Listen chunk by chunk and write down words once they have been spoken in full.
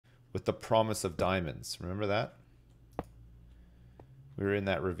with the promise of diamonds. Remember that? We were in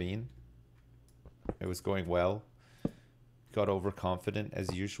that ravine. It was going well. Got overconfident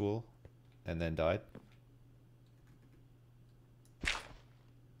as usual, and then died.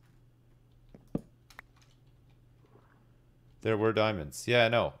 There were diamonds. Yeah, I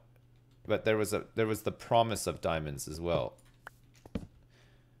know. But there was the promise of diamonds as well.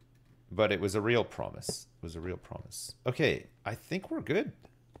 But it was a real promise. It was a real promise. Okay, I think we're good.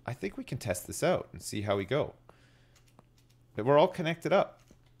 I think we can test this out and see how we go. But we're all connected up.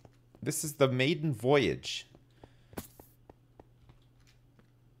 This is the maiden voyage.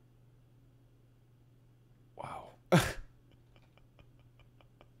 Wow.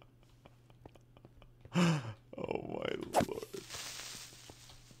 Oh my lord.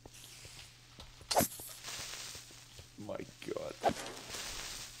 My god.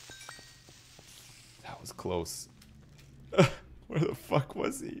 That was close. Where the fuck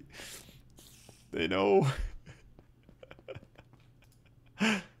was he? They know.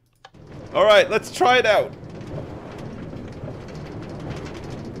 Alright, let's try it out.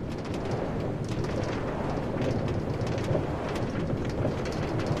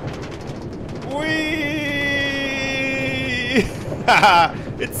 Whee!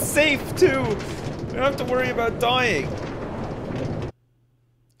 It's safe too. We don't have to worry about dying.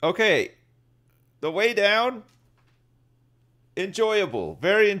 Okay. The way down. Enjoyable.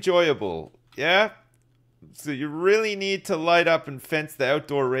 Very enjoyable. Yeah? So you really need to light up and fence the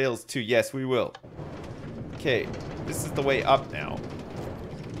outdoor rails too. Yes, we will. Okay. This is the way up now.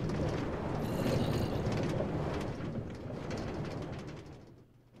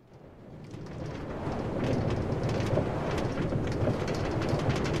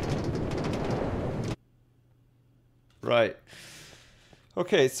 Right.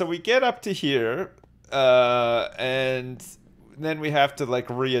 Okay, so we get up to here, and then we have to like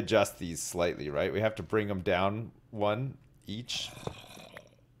readjust these slightly, right? We have to bring them down one each.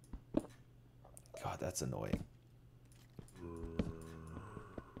 God, that's annoying.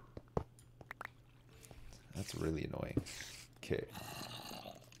 That's really annoying. Okay.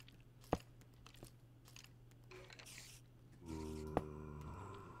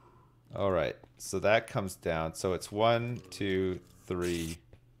 All right. So that comes down. So it's 1, 2, 3,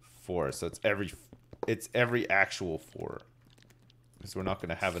 4. So it's every actual 4. Because we're not going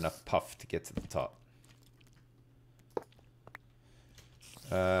to have enough puff to get to the top.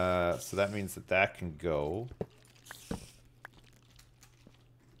 So that means that can go.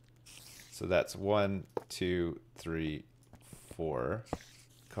 So that's 1, 2, 3, 4.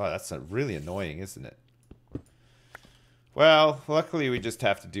 God, that's really annoying, isn't it? Well, luckily we just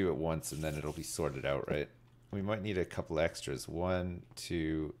have to do it once and then it'll be sorted out, right? We might need a couple extras. 1,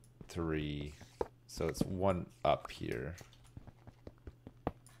 2, 3. So it's 1 up here.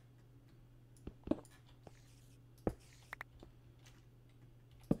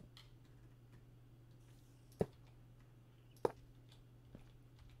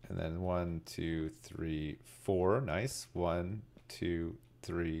 And then 1, 2, 3, 4. Nice. 1, 2,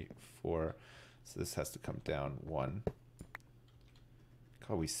 3, 4. So this has to come down 1.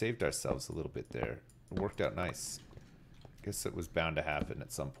 God, we saved ourselves a little bit there. It worked out nice. Guess it was bound to happen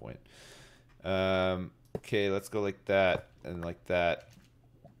at some point. Okay, let's go like that and like that.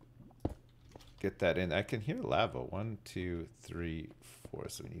 Get that in. I can hear lava. 1, 2, 3, 4.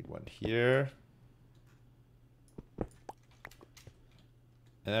 So we need 1 here.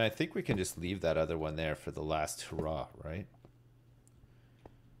 And then I think we can just leave that other one there for the last hurrah, right?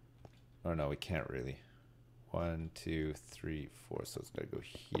 Oh no, we can't really. 1, 2, 3, 4. So it's got to go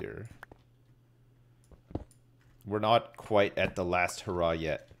here. We're not quite at the last hurrah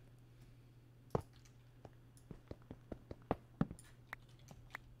yet.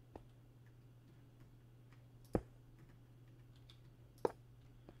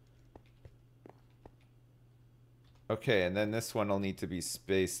 Okay, and then this one will need to be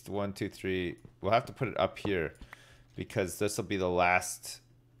spaced 1, 2, 3. We'll have to put it up here because this will be the last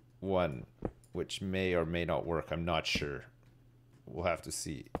one, which may or may not work. I'm not sure. We'll have to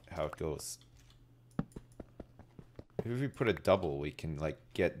see how it goes. Maybe if we put a double, we can like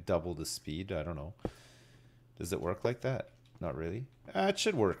get double the speed. I don't know. Does it work like that? Not really. It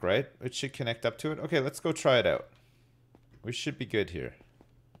should work, right? It should connect up to it. Okay, let's go try it out. We should be good here.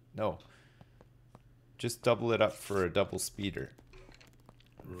 No. Just double it up for a double speeder.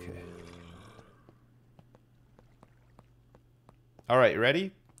 Okay. Alright,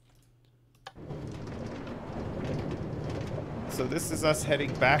 ready? So this is us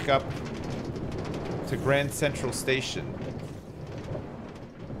heading back up to Grand Central Station.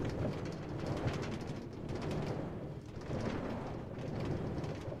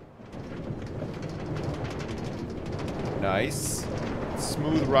 Nice.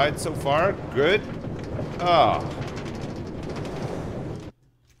 Smooth ride so far. Good. Ah.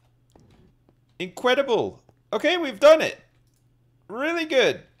 Incredible. Okay, we've done it. Really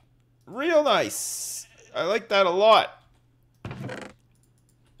good. Real nice. I like that a lot.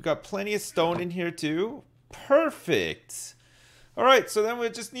 We've got plenty of stone in here too. Perfect. All right, so then we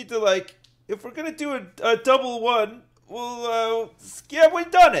just need to, like, if we're gonna do a double one, we'll yeah, we've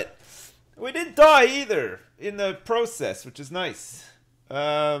done it. We didn't die either in the process, which is nice.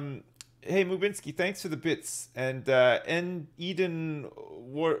 Hey Mubinski, thanks for the bits, and Eden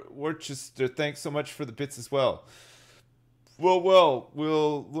Worcester, thanks so much for the bits as well. Well,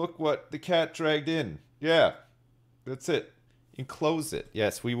 we'll look what the cat dragged in. Yeah, that's it. Enclose it.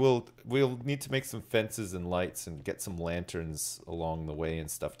 Yes, we'll need to make some fences and lights and get some lanterns along the way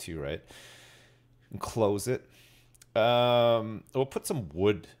and stuff too, right? Enclose it. We'll put some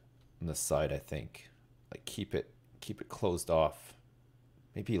wood on the side, I think. Like keep it closed off.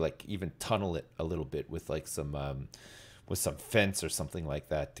 Maybe like even tunnel it a little bit with like some fence or something like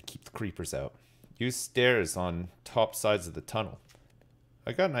that to keep the creepers out. Use stairs on top sides of the tunnel.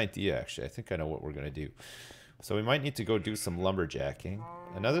 I got an idea actually. I think I know what we're gonna do. So we might need to go do some lumberjacking.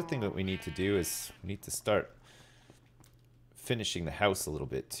 Another thing that we need to do is we need to start finishing the house a little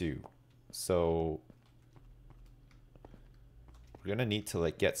bit too. So we're gonna need to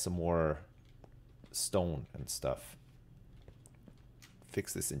like get some more stone and stuff.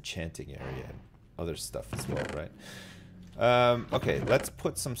 Fix this enchanting area and other stuff as well, right? Okay, let's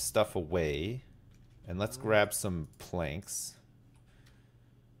put some stuff away and let's grab some planks.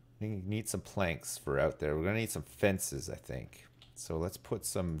 We need some planks for out there. We're gonna need some fences, I think. So let's put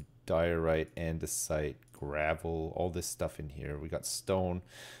some diorite, andesite, gravel, all this stuff in here. We got stone,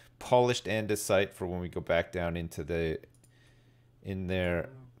 polished andesite for when we go back down into in there.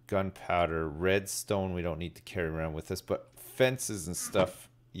 Gunpowder, redstone we don't need to carry around with us, but fences and stuff,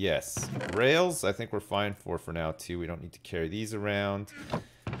 yes. Rails, I think we're fine for now too. We don't need to carry these around.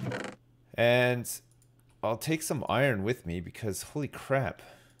 And I'll take some iron with me because holy crap.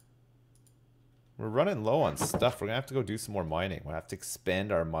 We're running low on stuff. We're going to have to go do some more mining. We'll have to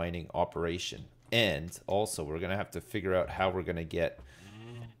expand our mining operation. And also, we're going to have to figure out how we're going to get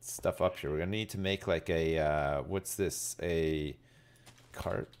stuff up here. We're going to need to make like a, what's this? A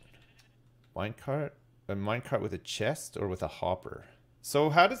cart? Minecart? A minecart with a chest or with a hopper?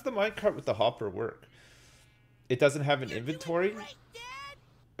 So how does the minecart with the hopper work? It doesn't have an inventory?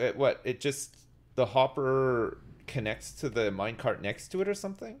 What? It just, the hopper connects to the minecart next to it or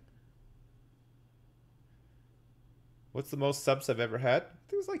something? What's the most subs I've ever had? I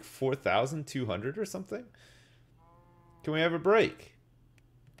think it was like 4,200 or something. Can we have a break?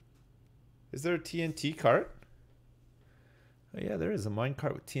 Is there a TNT cart? Oh yeah, there is a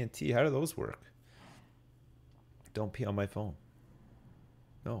minecart with TNT. How do those work? Don't pee on my phone.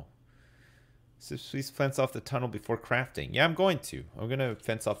 No. So please fence off the tunnel before crafting. Yeah, I'm going to. I'm going to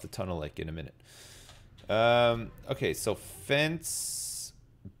fence off the tunnel like in a minute. Okay, so fence.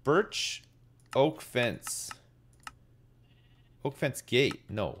 Birch oak fence. Oak fence gate.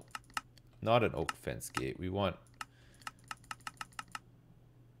 No. Not an oak fence gate. We want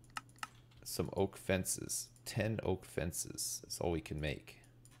some oak fences. 10 oak fences. That's all we can make.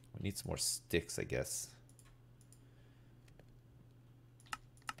 We need some more sticks, I guess.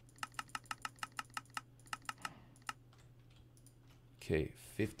 Okay,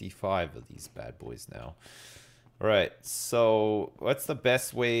 55 of these bad boys now. All right, so what's the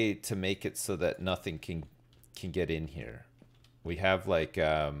best way to make it so that nothing can get in here? We have like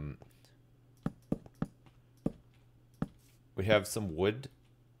we have some wood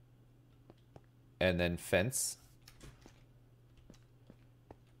and then fence.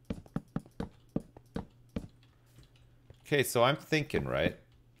 Okay, so I'm thinking, right?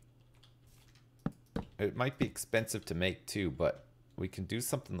 It might be expensive to make too, but we can do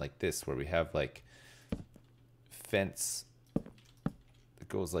something like this where we have like fence that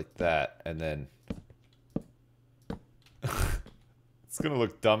goes like that and then it's gonna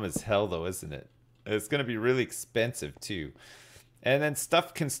look dumb as hell though, isn't it? It's gonna be really expensive too. And then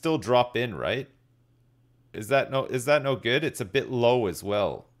stuff can still drop in, right? Is that no good? It's a bit low as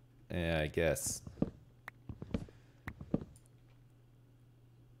well. Yeah, I guess.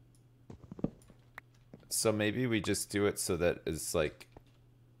 So maybe we just do it so that it's like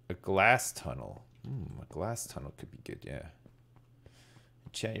a glass tunnel. A glass tunnel could be good, yeah.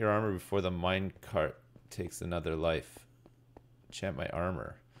 Enchant your armor before the minecart takes another life. Enchant my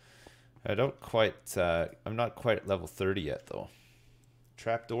armor. I don't quite, I'm not quite at level 30 yet though.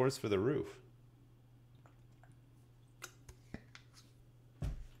 Trapdoors for the roof.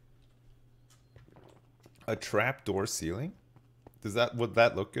 A trapdoor ceiling? Would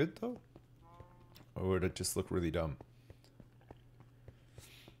that look good though? Or would it just look really dumb?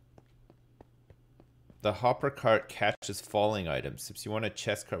 The hopper cart catches falling items. If you want a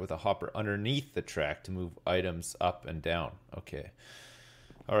chest cart with a hopper underneath the track to move items up and down. Okay.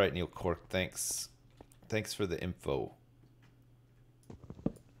 Alright, Neil Cork, thanks. Thanks for the info.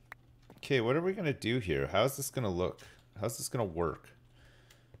 Okay, what are we going to do here? How's this going to look? How's this going to work?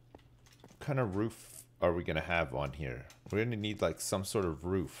 What kind of roof are we going to have on here? We're going to need like some sort of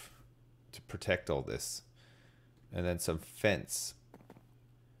roof to protect all this. And then some fence.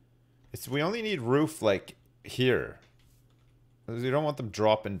 We only need roof like here. We don't want them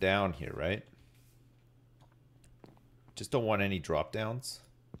dropping down here, right? Just don't want any drop downs.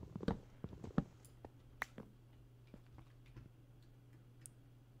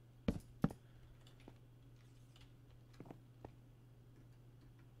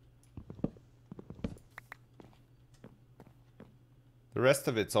 The rest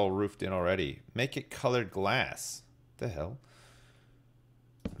of it's all roofed in already. Make it colored glass. What the hell?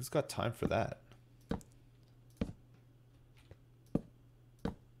 Who's got time for that?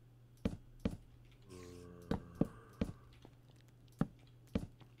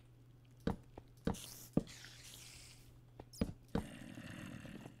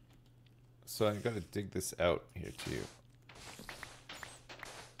 So I gotta dig this out here too.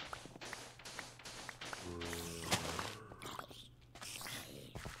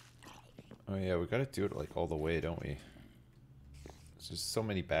 Oh yeah, we gotta do it like all the way, don't we? There's just so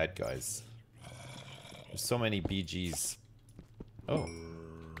many bad guys. There's so many BGs. Oh.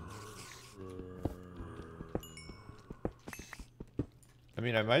 I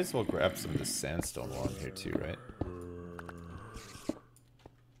mean, I might as well grab some of this sandstone while I'm here too, right?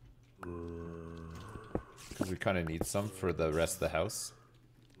 Because we kind of need some for the rest of the house.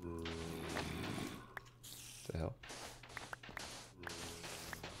 What the hell?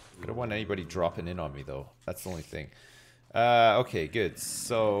 I don't want anybody dropping in on me though. That's the only thing. Okay, good.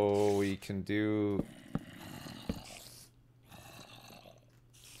 So we can do...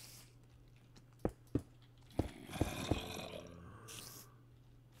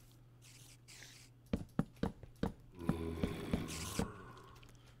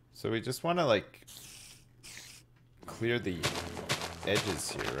 So we just want to like clear the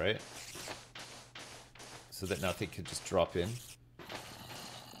edges here, right? So that nothing can just drop in.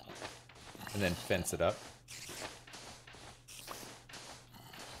 And then fence it up.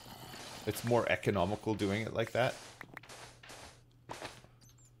 It's more economical doing it like that.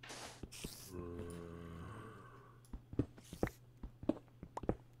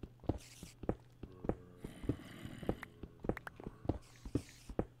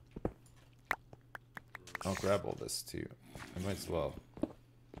 I'll grab all this too. I might as well.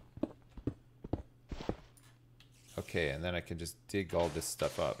 Okay, and then I can just dig all this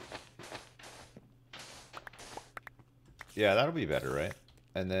stuff up. Yeah, that'll be better, right?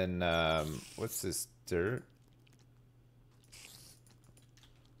 And then, what's this? Dirt?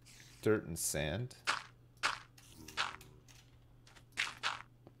 Dirt and sand.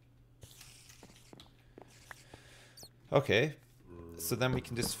 Okay. So then we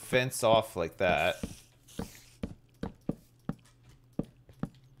can just fence off like that.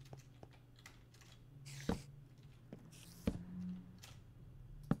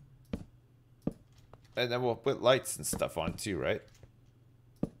 And then we'll put lights and stuff on too, right?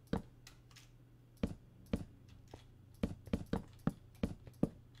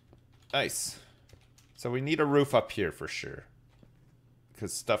 Nice. So we need a roof up here for sure.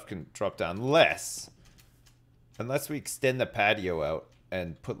 Because stuff can drop down less. Unless we extend the patio out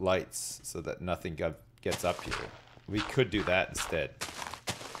and put lights so that nothing gets up here. We could do that instead.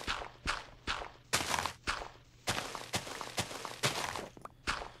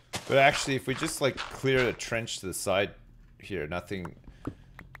 But actually, if we just like clear the trench to the side here, nothing...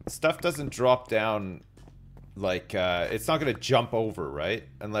 Stuff doesn't drop down like... it's not going to jump over, right?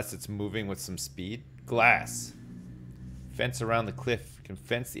 Unless it's moving with some speed. Glass. Fence around the cliff. Can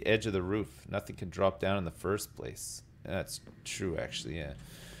fence the edge of the roof. Nothing can drop down in the first place. That's true, actually, yeah.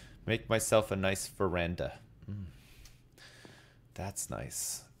 Make myself a nice veranda. That's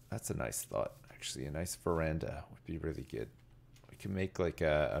nice. That's a nice thought, actually. A nice veranda would be really good. We can make like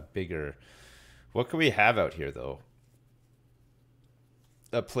a bigger... What can we have out here, though?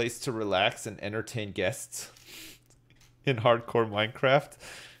 A place to relax and entertain guests in hardcore Minecraft.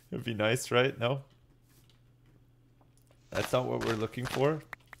 It'd be nice, right? No? That's not what we're looking for.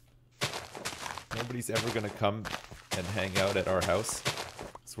 Nobody's ever gonna come and hang out at our house,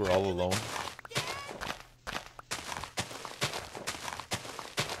 because we're all alone.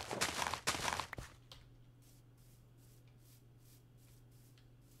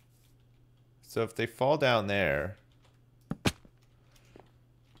 So if they fall down there...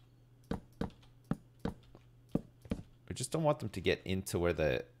 We just don't want them to get into where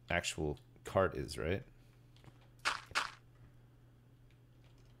the actual cart is, right?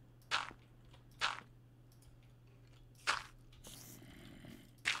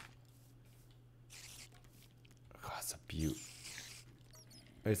 Oh, it's a beaut.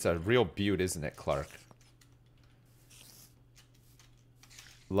 It's a real beaut, isn't it, Clark?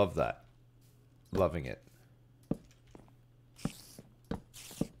 Love that. Loving it.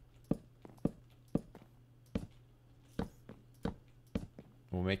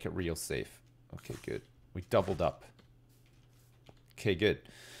 We'll make it real safe. Okay, good. We doubled up. Okay, good.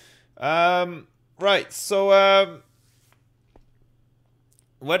 Right, so,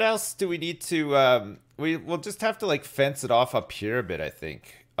 what else do we need to, we'll just have to, like, fence it off up here a bit, I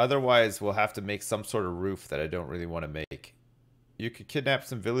think. Otherwise, we'll have to make some sort of roof that I don't really want to make. You could kidnap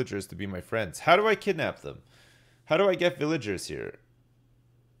some villagers to be my friends. How do I kidnap them? How do I get villagers here?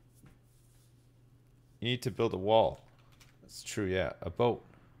 You need to build a wall. That's true, yeah. A boat.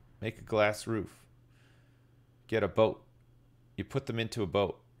 Make a glass roof. Get a boat. You put them into a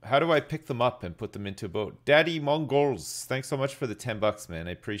boat. How do I pick them up and put them into a boat? Daddy Mongols, thanks so much for the 10 bucks, man.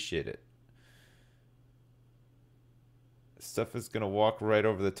 I appreciate it. Stuff is going to walk right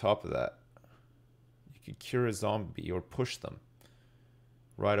over the top of that. You can cure a zombie or push them.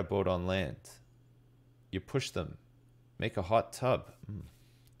 Ride a boat on land. You push them. Make a hot tub.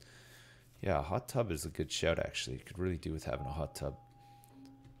 Yeah, a hot tub is a good shout, actually. You could really do with having a hot tub.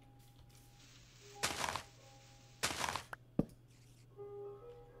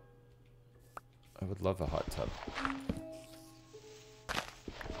 I would love a hot tub.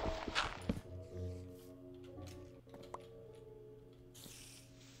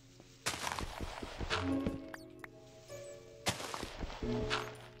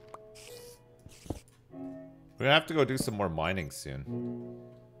 We're gonna have to go do some more mining soon.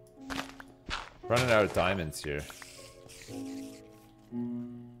 Running out of diamonds here.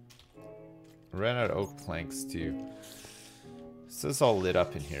 Ran out of oak planks too. So it's all lit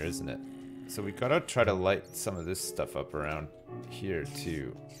up in here, isn't it? So we gotta try to light some of this stuff up around here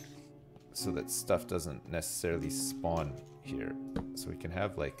too, so that stuff doesn't necessarily spawn here. So we can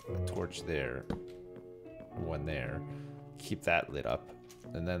have like a torch there, one there, keep that lit up,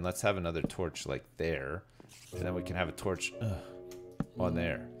 and then let's have another torch like there, and then we can have a torch on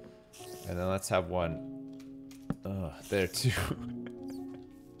there, and then let's have one there too.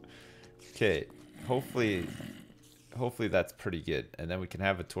 Okay, hopefully that's pretty good, and then we can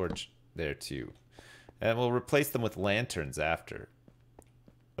have a torch there too, and we'll replace them with lanterns after.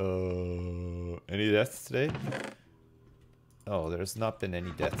 Any deaths today? Oh, there's not been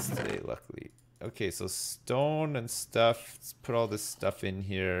any deaths today, luckily. Okay, so stone and stuff. Let's put all this stuff in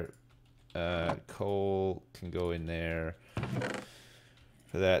here. Coal can go in there.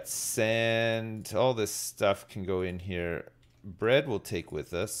 For that, sand, all this stuff can go in here. Bread we'll take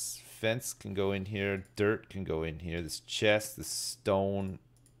with us. Fence can go in here. Dirt can go in here. This chest, this stone.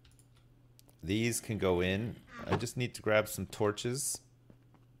 These can go in. I just need to grab some torches,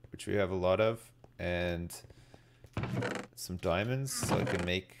 which we have a lot of, and some diamonds so I can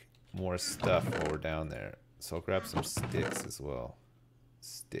make more stuff while we're down there. So I'll grab some sticks as well.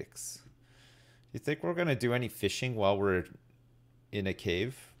 Sticks. You think we're gonna do any fishing while we're in a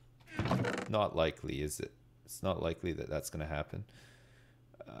cave? Not likely, is it? It's not likely that that's gonna happen.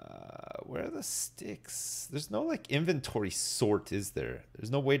 Where are the sticks? There's no like inventory sort, is there?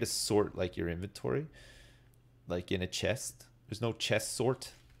 There's no way to sort like your inventory, like in a chest. There's no chest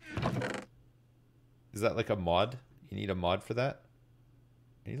sort. Is that like a mod? You need a mod for that?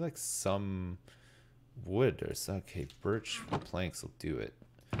 You need like some wood or something. Okay, birch planks will do it.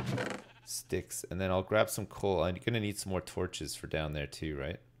 Sticks, and then I'll grab some coal. I'm gonna need some more torches for down there too,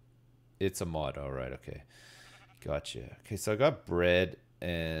 right? It's a mod, all right, okay. Gotcha. Okay, so I got bread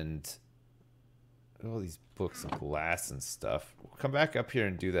and all these books and glass and stuff. We'll come back up here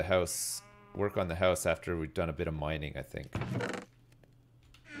and do the house, work on the house after we've done a bit of mining, I think.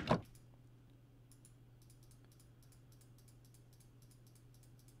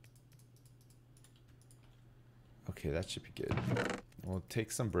 Okay, that should be good. We'll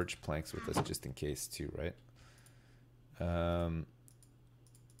take some birch planks with us just in case too, right?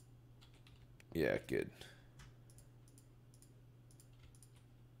 Yeah, good.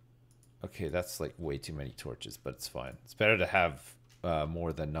 Okay, that's like way too many torches, but it's fine. It's better to have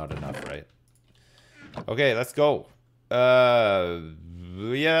more than not enough, right? Okay, let's go. Yeah,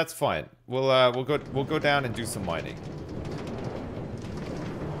 that's fine. We'll go down and do some mining.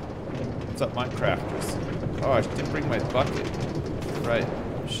 What's up, Minecrafters? Oh, I didn't bring my bucket. Right.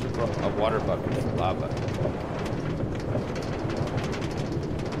 Should have brought a water bucket with lava.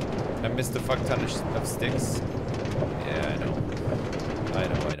 I missed a fuck ton of sticks. Yeah, I know.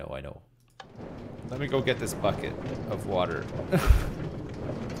 I know. Let me go get this bucket of water.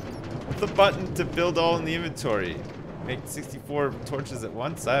 The button to build all in the inventory. Make 64 torches at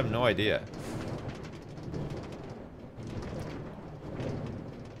once? I have no idea.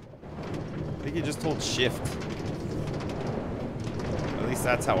 I think you just hold shift. At least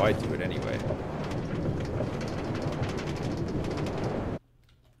that's how I do it anyway.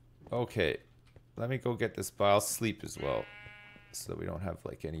 Okay. Let me go get this, but I'll sleep as well. So that we don't have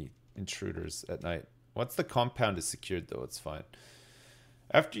like any intruders at night. Once the compound is secured though, it's fine.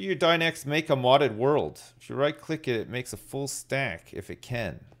 After you die next, make a modded world. If you right click it, it makes a full stack if it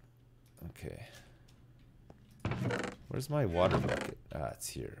can. Okay. Where's my water bucket? Ah, it's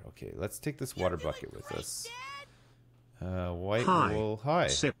here. Okay, let's take this water bucket with us. White wool. Hi.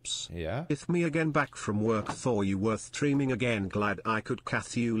 Sips. Yeah? It's me again back from work. Thought you worth streaming again. Glad I could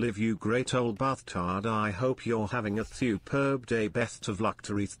catch you live, you great old bastard. I hope you're having a superb day. Best of luck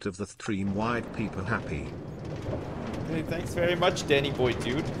to rest of the stream. Wide people happy. Hey, thanks very much, Danny boy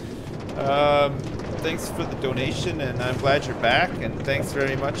dude. Thanks for the donation, and I'm glad you're back, and thanks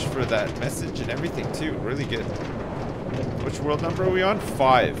very much for that message and everything too. Really good. Which world number are we on?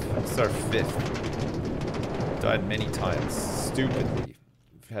 5. It's our 5th. Died many times, stupidly.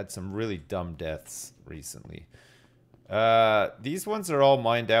 We've had some really dumb deaths recently. These ones are all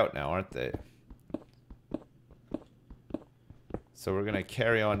mined out now, aren't they? So we're gonna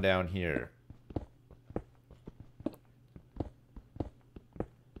carry on down here.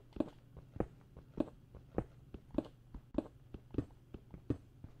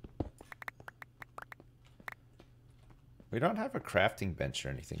 We don't have a crafting bench or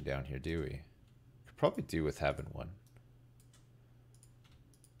anything down here, do we? Could probably do with having one.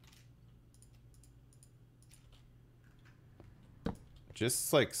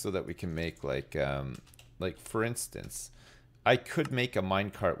 Just like so that we can make like for instance, I could make a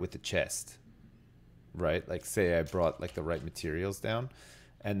minecart with a chest, right? Like say I brought like the right materials down,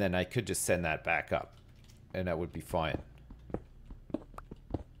 and then I could just send that back up, and that would be fine.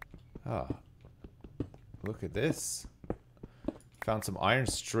 Ah, look at this. Found some iron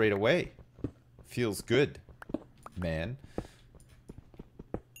straight away. Feels good, man.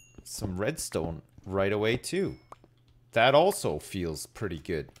 Some redstone right away too. That also feels pretty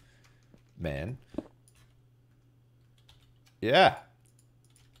good, man. Yeah.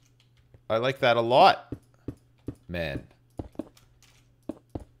 I like that a lot, man.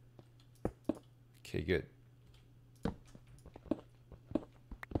 Okay, good.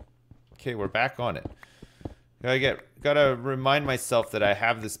 Okay, we're back on it. Gotta remind myself that I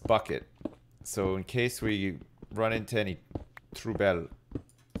have this bucket, so in case we run into any trouble,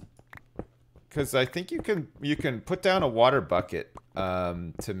 because I think you can put down a water bucket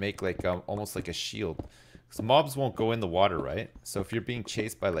to make like almost like a shield, because mobs won't go in the water, right? So if you're being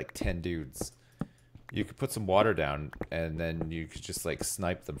chased by like 10 dudes, you could put some water down and then you could just like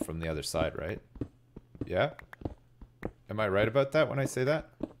snipe them from the other side, right? Yeah? Am I right about that when I say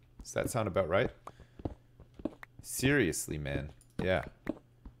that? Does that sound about right? Seriously, man. Yeah.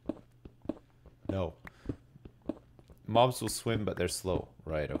 No. Mobs will swim, but they're slow.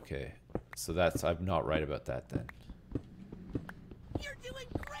 Right, okay. So that's... I'm not right about that, then. You're doing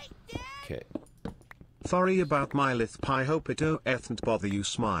great, Dad! Okay. Sorry about my lisp. I hope it doesn't bother you.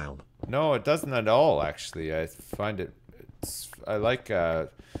 Smile. No, it doesn't at all, actually. I find it... I like...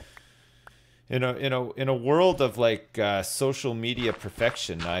 In a world of like social media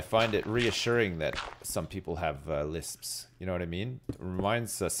perfection, I find it reassuring that some people have lisps. You know what I mean? It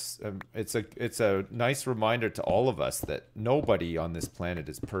reminds us. It's a nice reminder to all of us that nobody on this planet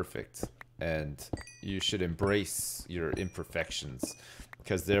is perfect, and you should embrace your imperfections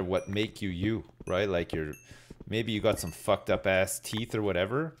because they're what make you you, right? Like maybe you got some fucked up ass teeth or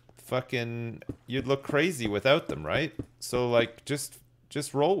whatever. Fucking, you'd look crazy without them, right? So like, just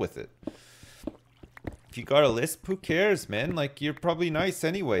roll with it. If you got a lisp, who cares, man? Like, you're probably nice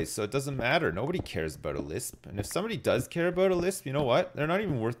anyway, so it doesn't matter. Nobody cares about a lisp. And if somebody does care about a lisp, you know what? They're not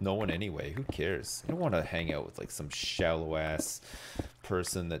even worth knowing anyway. Who cares? You don't want to hang out with, like, some shallow-ass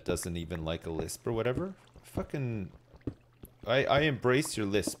person that doesn't even like a lisp or whatever. Fucking... I embrace your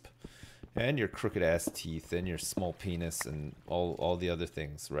lisp. And your crooked-ass teeth, and your small penis, and all the other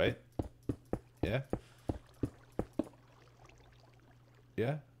things, right? Yeah?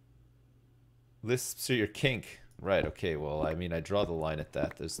 Yeah? Lisps are your kink. Right, okay, well, I mean, I draw the line at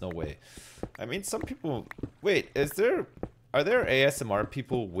that. There's no way. I mean, some people... Wait, is there... Are there ASMR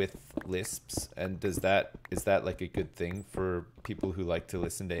people with lisps, and is that like a good thing for people who like to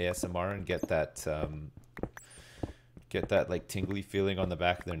listen to ASMR and get that like tingly feeling on the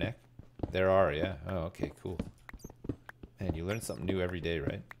back of their neck? There are, yeah. Oh, okay, cool. Man, you learn something new every day,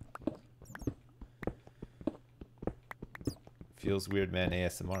 right? Feels weird, man.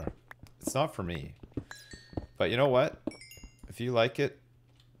 ASMR. It's not for me. But you know what? If you like it,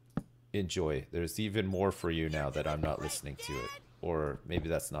 enjoy. There's even more for you now that I'm not listening to it. Or maybe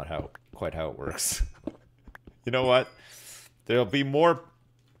that's not quite how it works. You know what? There'll be more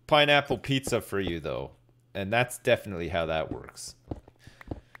pineapple pizza for you, though. And that's definitely how that works.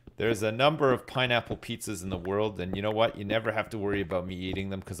 There's a number of pineapple pizzas in the world, and you know what? You never have to worry about me eating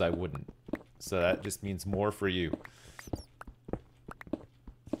them because I wouldn't. So that just means more for you.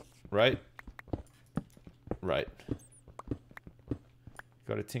 Right? Right.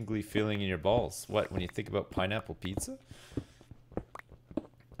 Got a tingly feeling in your balls. What, when you think about pineapple pizza?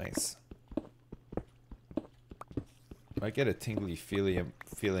 Nice. I get a tingly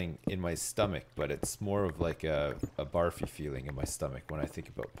feeling in my stomach, but it's more of like a barfy feeling in my stomach when I think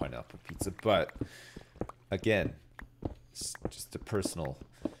about pineapple pizza. But again, it's just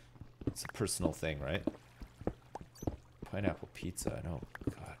it's a personal thing, right? Pineapple pizza, I know.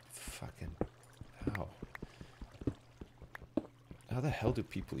 God, fucking, how? How the hell do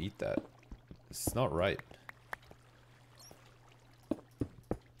people eat that? It's not right.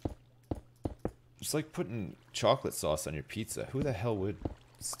 It's like putting chocolate sauce on your pizza. Who the hell would?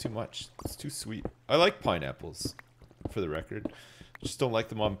 It's too much. It's too sweet. I like pineapples, for the record. Just don't like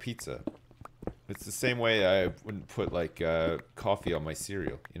them on pizza. It's the same way I wouldn't put like coffee on my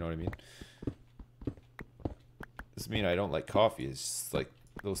cereal. You know what I mean? Doesn't mean I don't like coffee. It's just like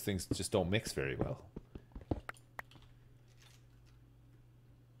those things just don't mix very well.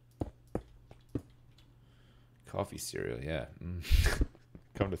 Coffee cereal, yeah.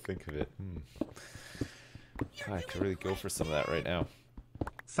 Come to think of it. God, I could really go for some of that right now.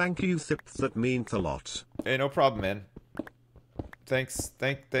 Thank you, Thip. That means a lot. Hey, no problem, man. Thanks.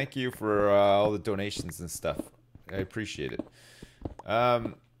 Thank you for all the donations and stuff. I appreciate it.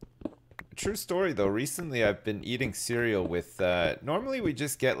 True story, though. Recently, I've been eating cereal with... normally, we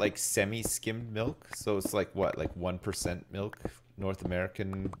just get, like, semi-skimmed milk. So it's like, what? Like 1% milk? North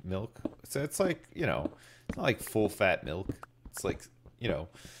American milk? So it's like, you know... It's not like full-fat milk. It's like, you know...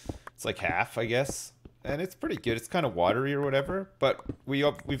 It's like half, I guess. And it's pretty good. It's kind of watery or whatever. But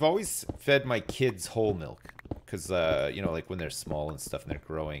we've always fed my kids whole milk. Because, you know, like when they're small and stuff and they're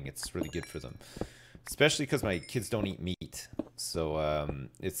growing, it's really good for them. Especially because my kids don't eat meat. So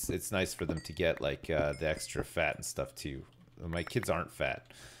it's nice for them to get, like, the extra fat and stuff, too. My kids aren't fat.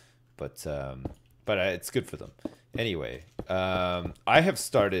 But it's good for them. Anyway, I have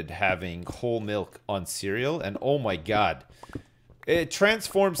started having whole milk on cereal. And, oh, my God. It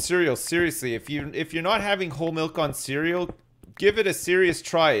transforms cereal. Seriously, if you're not having whole milk on cereal, give it a serious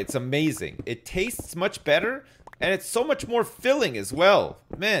try. It's amazing. It tastes much better, and it's so much more filling as well.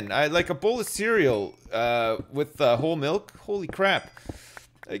 Man, I like a bowl of cereal with whole milk. Holy crap!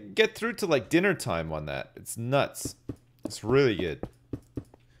 I get through to like dinner time on that. It's nuts. It's really good.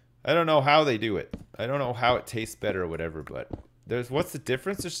 I don't know how they do it. I don't know how it tastes better or whatever, but what's the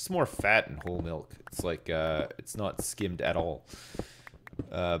difference? There's just more fat in whole milk. It's like it's not skimmed at all.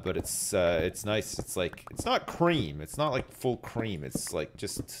 But it's nice. It's like, it's not cream. It's not like full cream. It's like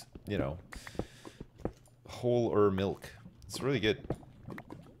just, you know, whole milk. It's really good.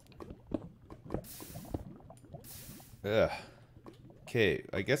 Ugh. Okay,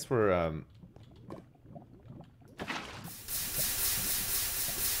 I guess we're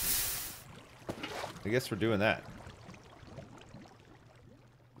doing that.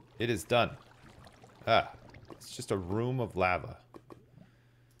 It is done. Ah, it's just a room of lava.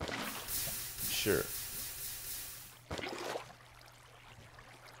 Sure.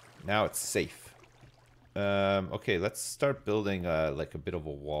 Now it's safe. Okay, let's start building like a bit of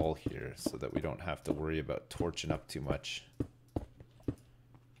a wall here so that we don't have to worry about torching up too much.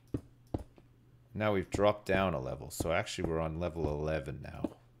 Now we've dropped down a level, so actually we're on level 11 now.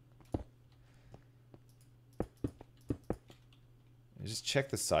 Just check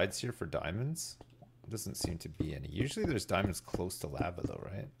the sides here for diamonds. Doesn't seem to be any. Usually there's diamonds close to lava though,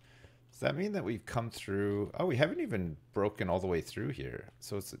 right? Does that mean that we've come through? Oh, we haven't even broken all the way through here.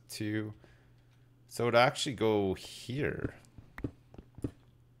 So it's a 2. So it'd actually go here.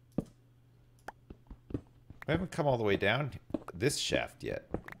 We haven't come all the way down this shaft yet.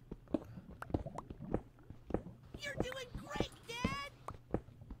 You're doing great, Dad!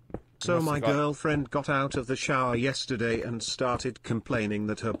 So must my have got- girlfriend got out of the shower yesterday and started complaining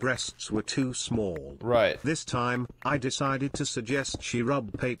that her breasts were too small. Right. This time, I decided to suggest she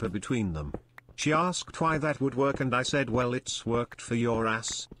rub paper between them. She asked why that would work and I said, well, it's worked for your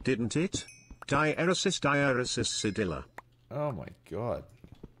ass, didn't it? Diaresis sidilla. Oh my god.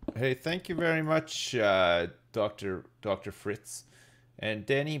 Hey, thank you very much, Dr. Fritz. And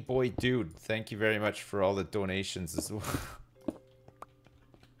Danny Boy Dude, thank you very much for all the donations as well.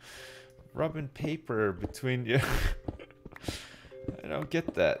 Rubbing paper between you. I don't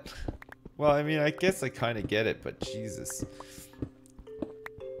get that. Well, I mean, I guess I kind of get it, but Jesus.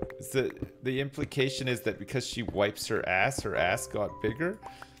 Is the implication is that because she wipes her ass got bigger?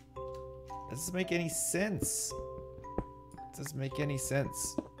 That doesn't make any sense. It doesn't make any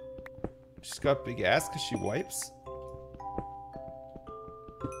sense. She's got big ass because she wipes?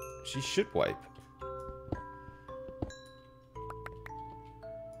 She should wipe.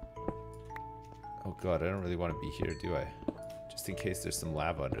 Oh god, I don't really want to be here, do I? Just in case there's some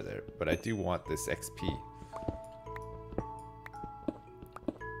lava under there. But I do want this XP.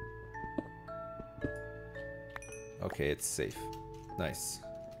 Okay, it's safe. Nice.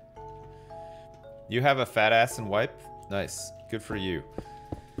 You have a fat ass and wipe? Nice. Good for you.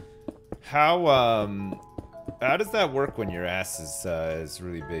 How does that work when your ass is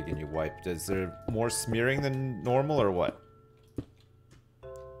really big and you wipe? Is there more smearing than normal or what?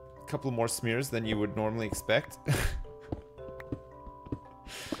 A couple more smears than you would normally expect?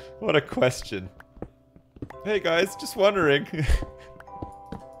 What a question. Hey guys, just wondering.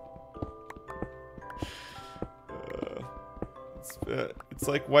 It's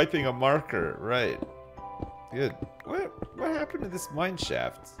like wiping a marker, right? Good. What happened to this mine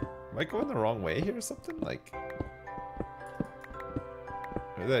shaft? Am I going the wrong way here or something? Like,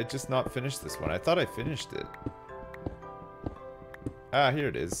 or did I just not finish this one? I thought I finished it. Ah, here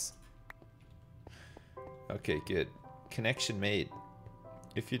it is. Okay, good. Connection made.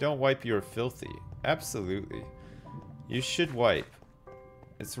 If you don't wipe, you're filthy. Absolutely. You should wipe.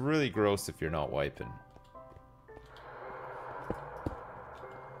 It's really gross if you're not wiping.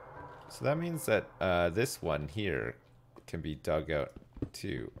 So that means that this one here can be dug out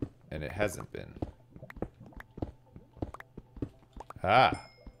too, and it hasn't been. Ah!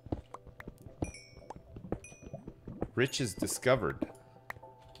 Riches discovered.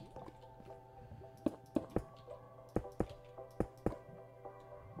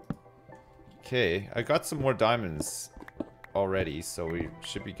 Okay, I got some more diamonds already, so we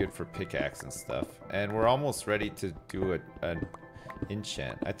should be good for pickaxe and stuff. And we're almost ready to do an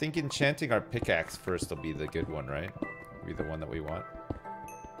enchant. I think enchanting our pickaxe first will be the good one, right? Be the one that we want.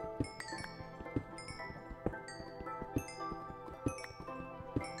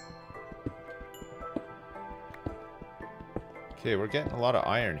 Okay, we're getting a lot of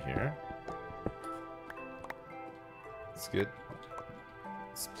iron here. That's good.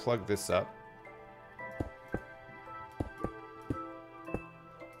 Let's plug this up.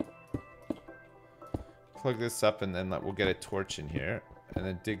 Plug this up and then we'll get a torch in here. And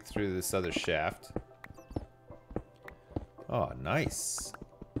then dig through this other shaft. Oh, nice.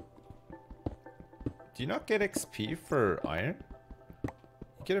 Do you not get XP for iron?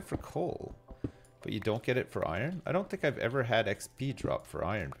 You get it for coal. But you don't get it for iron? I don't think I've ever had XP drop for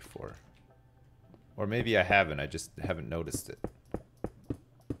iron before. Or maybe I haven't, I just haven't noticed it.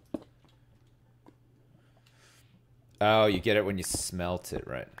 Oh, you get it when you smelt it,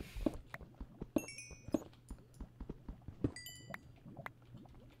 right?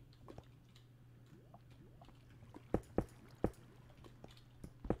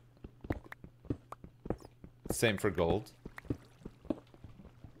 Same for gold.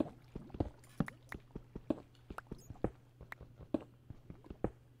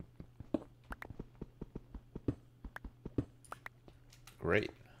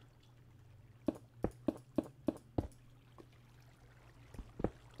 Great.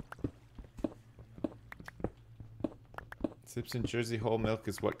 Sips in Jersey whole milk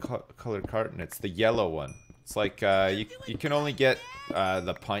is what color carton? It's the yellow one. It's like you can only get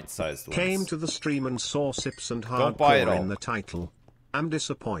the pint-sized ones. Came to the stream and saw Sips and Don't buy it Hardcore all. in the title. I'm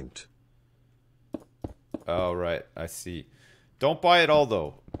disappointed. Oh right, I see. Don't buy it all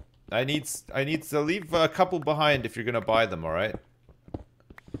though. I need to leave a couple behind if you're gonna buy them. All right.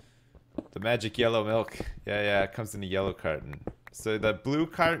 The magic yellow milk. Yeah, it comes in a yellow carton. So the blue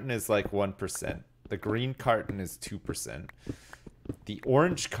carton is like 1%. The green carton is 2%. The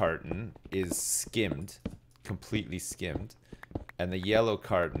orange carton is skimmed, completely skimmed, and the yellow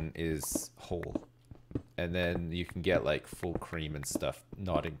carton is whole. And then you can get like full cream and stuff,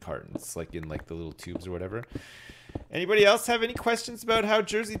 not in cartons, like in like the little tubes or whatever. Anybody else have any questions about how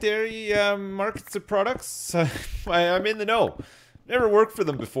Jersey Dairy markets their products? I'm in the know. Never worked for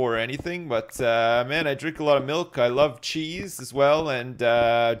them before or anything, but man, I drink a lot of milk. I love cheese as well, and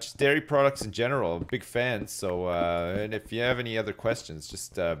just dairy products in general. I'm a big fan. So, and if you have any other questions,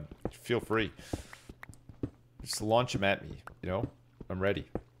 just feel free. Just launch them at me. You know, I'm ready.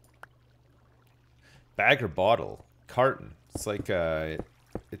 Bag or bottle, carton. It's like they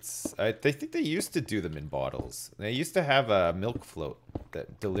think they used to do them in bottles. They used to have a milk float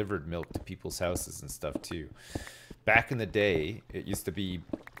that delivered milk to people's houses and stuff too. Back in the day, it used to be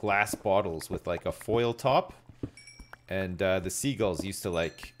glass bottles with like a foil top, and the seagulls used to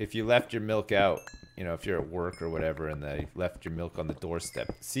like, if you left your milk out, you know, if you're at work or whatever, and they left your milk on the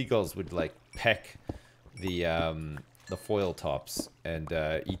doorstep, seagulls would like peck the foil tops and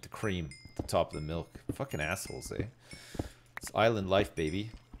eat the cream at the top of the milk. Fucking assholes, eh? It's island life,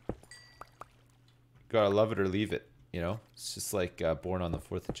 baby. Gotta love it or leave it, you know? It's just like Born on the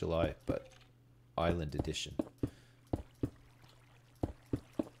 4th of July, but island edition.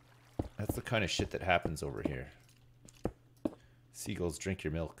 That's the kind of shit that happens over here. Seagulls drink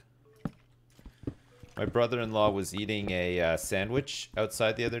your milk. My brother-in-law was eating a sandwich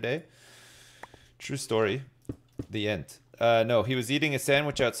outside the other day. True story. The end. No, he was eating a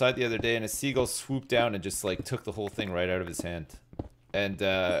sandwich outside the other day, and a seagull swooped down and just like took the whole thing right out of his hand. And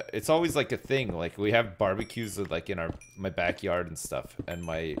it's always like a thing. Like we have barbecues like in my backyard and stuff, and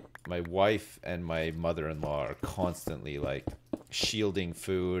my wife and my mother-in-law are constantly like shielding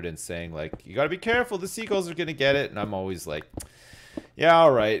food and saying like, you gotta be careful, the seagulls are gonna get it. And I'm always like, yeah,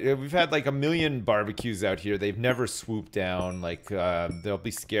 all right. We've had like a million barbecues out here. They've never swooped down. Like they'll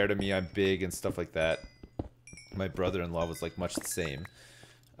be scared of me. I'm big and stuff like that. My brother-in-law was like much the same.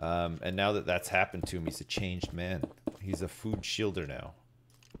 And now that that's happened to him, he's a changed man. He's a food shielder now.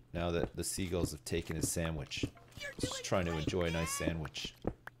 Now that the seagulls have taken his sandwich. Just trying to enjoy a nice sandwich.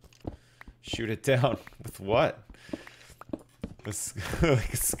 Shoot it down. With what?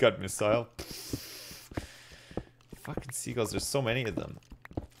 Like a Scud missile. Fucking seagulls, there's so many of them.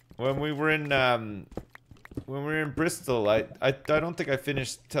 When we were in Bristol, I don't think I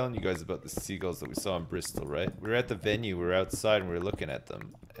finished telling you guys about the seagulls that we saw in Bristol, right? We were at the venue, we were outside and we were looking at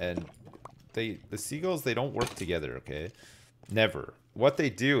them. And the seagulls, they don't work together, okay? Never. What they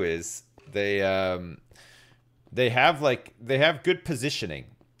do is they have good positioning.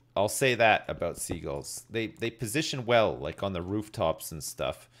 I'll say that about seagulls. They position well, like on the rooftops and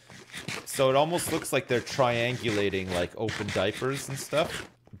stuff. So it almost looks like they're triangulating like open diapers and stuff.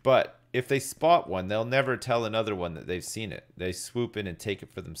 But if they spot one, they'll never tell another one that they've seen it. They swoop in and take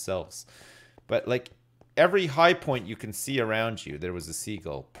it for themselves. But like every high point you can see around you, there was a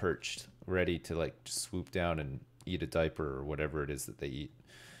seagull perched, ready to like just swoop down and eat a diaper or whatever it is that they eat.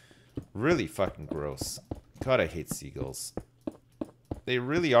 Really fucking gross. God, I hate seagulls. They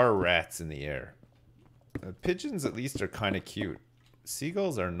really are rats in the air. Pigeons at least are kind of cute.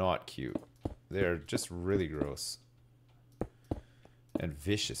 Seagulls are not cute. They're just really gross. And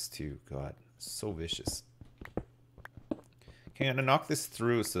vicious too. God, so vicious. Okay, I'm gonna knock this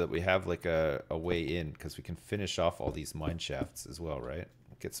through so that we have like a way in, because we can finish off all these mine shafts as well, right?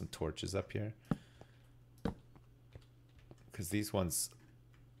 Get some torches up here. Because these ones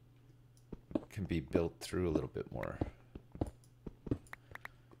can be built through a little bit more.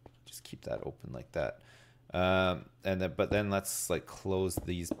 Just keep that open like that. But then let's like close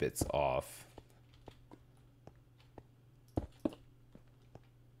these bits off.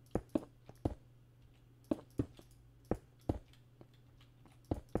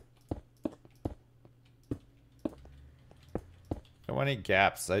 I don't want any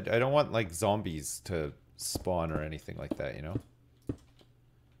gaps. I don't want like zombies to spawn or anything like that, you know?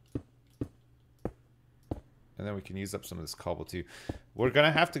 And then we can use up some of this cobble too. We're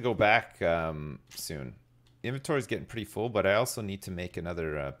gonna have to go back soon. Inventory's getting pretty full, but I also need to make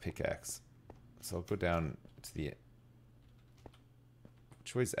another pickaxe. So I'll go down to the...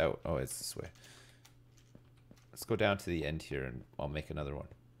 Which way's out? Oh, it's this way. Let's go down to the end here and I'll make another one.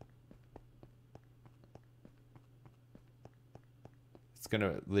 It's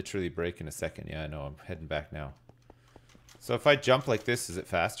gonna literally break in a second. Yeah, I know. I'm heading back now. So if I jump like this, is it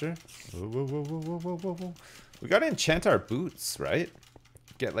faster? Whoa, whoa, whoa, whoa, whoa, whoa, whoa, whoa. We gotta enchant our boots, right?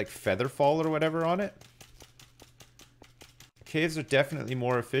 Get like feather fall or whatever on it. Caves are definitely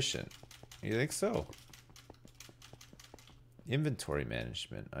more efficient. You think so? Inventory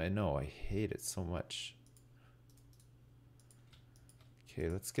management. I know, I hate it so much. Okay,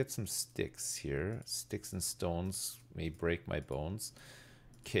 let's get some sticks here. Sticks and stones may break my bones.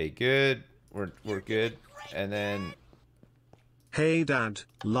 Okay, good. We're good. And then Hey dad,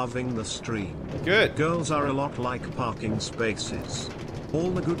 loving the stream. Good. Girls are a lot like parking spaces. All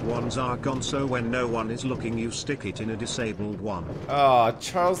the good ones are gone, so when no one is looking you stick it in a disabled one. Oh,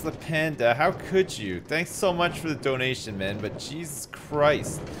 Charles the Panda, how could you? Thanks so much for the donation, man, but Jesus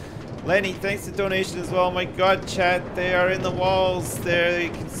Christ. Lenny, thanks for the donation as well. Oh my god, chat, they are in the walls. There, you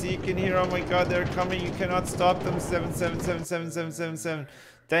can see, you can hear. Oh my god, they're coming. You cannot stop them. 7777777.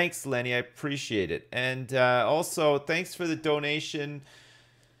 Thanks, Lenny, I appreciate it. And also, thanks for the donation.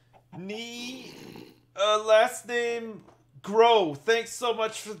 Last name Grow. Thanks so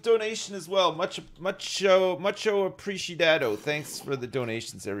much for the donation as well. Mucho appreciado. Thanks for the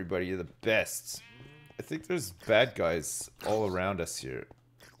donations, everybody. You're the best. I think there's bad guys all around us here.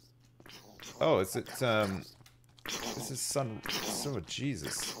 Oh, is it, this is son, so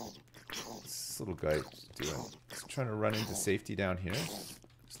Jesus. What's this little guy doing? He's trying to run into safety down here.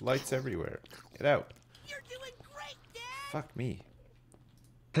 There's lights everywhere. Get out. You're doing great, Dad. Fuck me.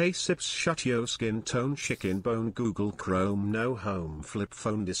 Hey sips, shut yo skin tone, chicken bone, Google Chrome, no home, flip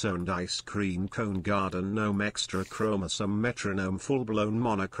phone, disowned, ice cream cone, garden gnome, extra chromosome, metronome, full blown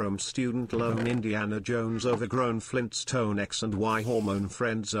monochrome, student loan, Indiana Jones, overgrown, Flintstone, X and Y hormone,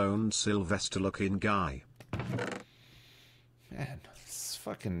 friend zone, Sylvester looking guy. Man, this is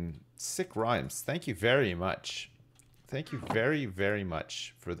fucking sick rhymes. Thank you very much. Thank you very, very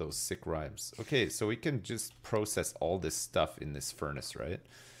much for those sick rhymes. Okay, so we can just process all this stuff in this furnace, right?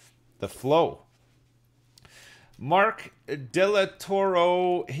 The flow. Mark Della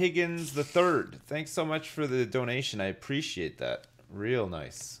Toro Higgins III. Thanks so much for the donation. I appreciate that. Real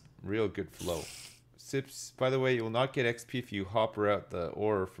nice. Real good flow. Sips, by the way, you will not get XP if you hopper out the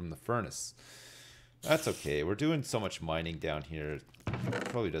ore from the furnace. That's okay. We're doing so much mining down here. It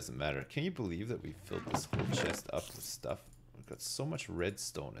probably doesn't matter. Can you believe that we filled this whole chest up with stuff? We've got so much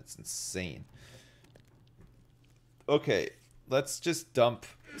redstone. It's insane. Okay, let's just dump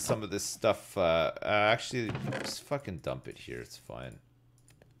some of this stuff. Actually, just fucking dump it here. It's fine.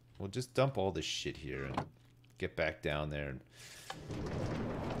 We'll just dump all this shit here and get back down there. And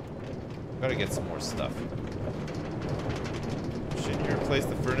gotta get some more stuff. Shouldn't you replace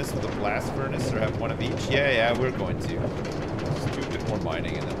the furnace with a blast furnace or have one of each? Yeah, we're going to. Just do a bit more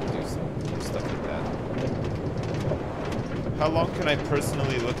mining and then we'll do some more stuff like that. How long can I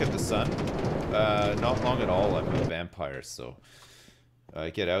personally look at the sun? Not long at all. I'm a vampire, so I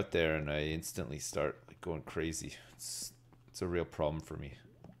get out there and I instantly start going crazy. It's a real problem for me.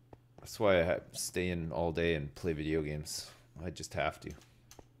 That's why I stay in all day and play video games. I just have to.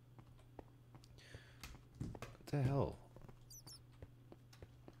 What the hell?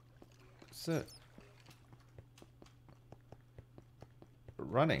 What's that?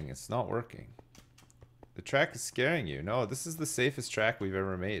 Running, it's not working. The track is scaring you. No, this is the safest track we've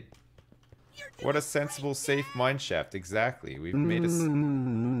ever made. What a sensible, safe mineshaft. Exactly. We've made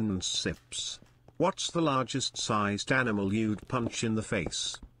a... Sips. What's the largest sized animal you'd punch in the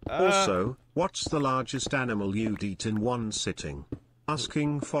face? Also, what's the largest animal you'd eat in one sitting?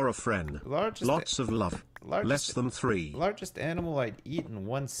 Asking for a friend. Lots of love. Less than 3. Largest animal I'd eat in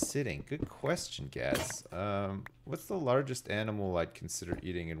one sitting. Good question, Gaz. What's the largest animal I'd consider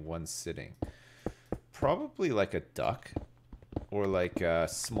eating in one sitting? Probably like a duck or like a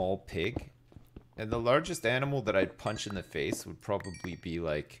small pig. And the largest animal that I'd punch in the face would probably be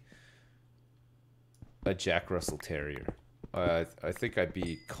like a Jack Russell Terrier. I think I'd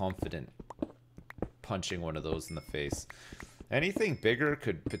be confident punching one of those in the face. Anything bigger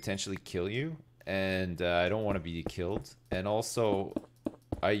could potentially kill you, and I don't want to be killed. And also,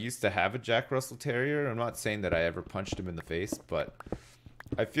 I used to have a Jack Russell Terrier. I'm not saying that I ever punched him in the face, but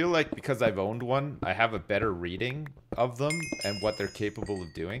I feel like because I've owned one, I have a better reading of them and what they're capable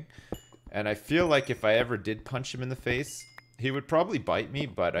of doing. And I feel like if I ever did punch him in the face, he would probably bite me,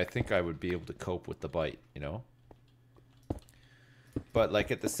 but I think I would be able to cope with the bite, you know? But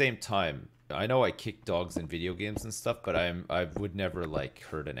like at the same time, I know I kick dogs in video games and stuff, but I would never like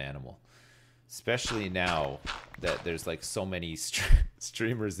hurt an animal. Especially now that there's like so many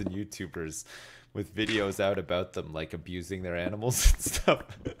streamers and YouTubers with videos out about them like abusing their animals and stuff.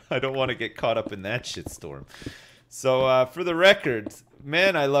 I don't want to get caught up in that shitstorm. So for the record,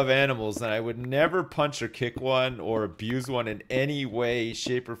 man, I love animals and I would never punch or kick one or abuse one in any way,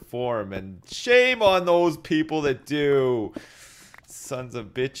 shape, or form. And shame on those people that do. Sons of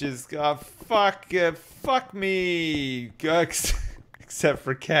bitches. God, fuck me. Except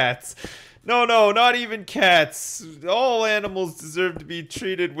for cats. No, not even cats. All animals deserve to be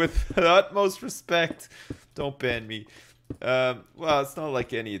treated with the utmost respect. Don't ban me. Well, it's not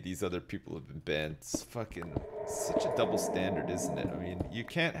like any of these other people have been banned. It's fucking such a double standard, isn't it? I mean, you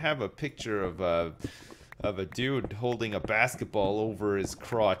can't have a picture of a of a dude holding a basketball over his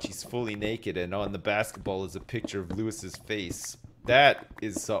crotch. He's fully naked, and on the basketball is a picture of Lewis's face. That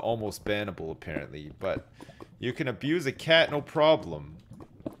is almost bannable, apparently. But you can abuse a cat, no problem.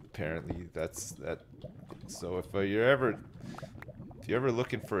 Apparently, that's that. So if you're ever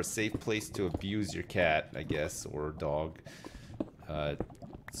looking for a safe place to abuse your cat, I guess, or dog, I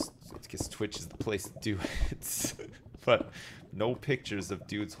guess Twitch is the place to do it. But no pictures of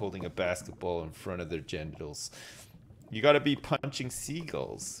dudes holding a basketball in front of their genitals. You gotta be punching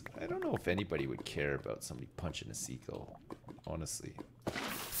seagulls. I don't know if anybody would care about somebody punching a seagull, honestly. I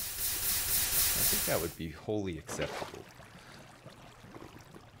think that would be wholly acceptable.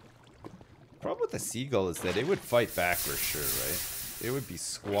 The problem with the seagull is that it would fight back for sure, right? It would be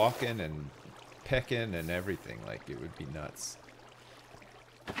squawking and pecking and everything. Like, it would be nuts.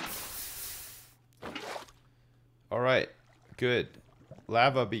 Alright, good.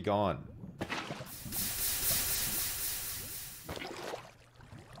 Lava be gone.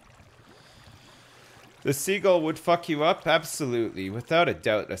 The seagull would fuck you up? Absolutely. Without a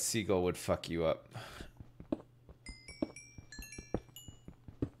doubt, a seagull would fuck you up.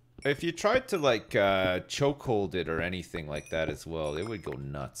 If you tried to, like, chokehold it or anything like that as well, it would go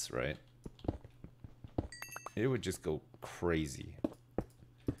nuts, right? It would just go crazy.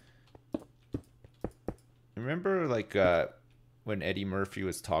 Remember, like, when Eddie Murphy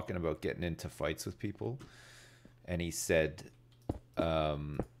was talking about getting into fights with people? And he said,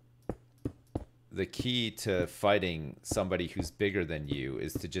 the key to fighting somebody who's bigger than you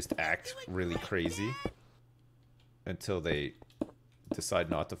is to just act really crazy until they decide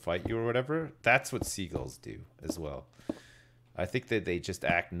not to fight you or whatever. That's what seagulls do as well. I think that they just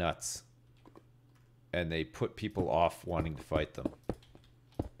act nuts and they put people off wanting to fight them.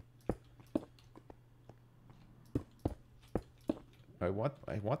 I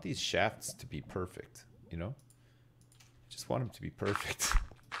want these shafts to be perfect, you know? Just want them to be perfect.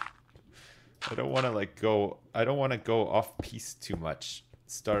 I don't want to go off piece too much.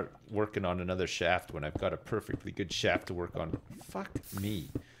 Start working on another shaft when I've got a perfectly good shaft to work on. Fuck me.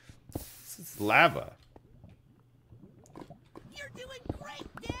 This is lava. You're doing great,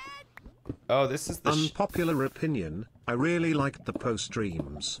 Dad. Oh, this is the unpopular opinion. I really liked the post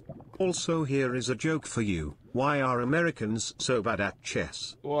streams. Also, here is a joke for you. Why are Americans so bad at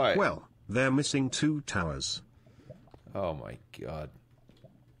chess? Why? Well, they're missing 2 towers. Oh my god.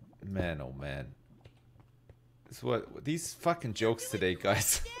 Man, oh man. It's what these fucking jokes today,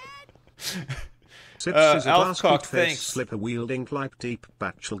 guys. Sips is a Alfcock, face thanks. slipper wielding clipe deep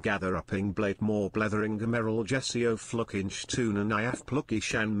batchel gather upping blade more blethering gemeril jessio fluckinch tunen iaf plucky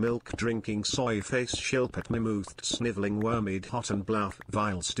shan milk drinking soy face shilpet mimuthed sniveling wormid hot and bluff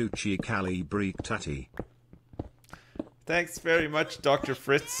vile stucci cali breek tatty. Thanks very much, Dr.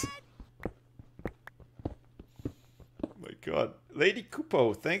 Fritz. Oh my god. Lady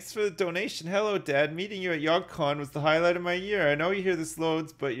Kupo, thanks for the donation. Hello, Dad. Meeting you at YogCon was the highlight of my year. I know you hear this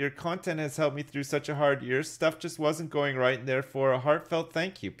loads, but your content has helped me through such a hard year. Stuff just wasn't going right, and therefore a heartfelt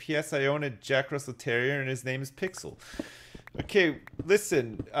thank you. P.S. I own a Jack Russell Terrier, and his name is Pixel. Okay,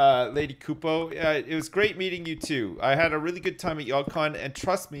 listen, Lady Kupo, it was great meeting you too. I had a really good time at YogCon, and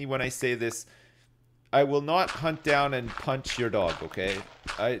trust me when I say this, I will not hunt down and punch your dog, okay?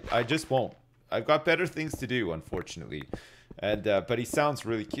 I just won't. I've got better things to do, unfortunately. And but he sounds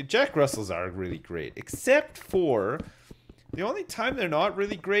really cute. Jack Russells are really great, except for the only time they're not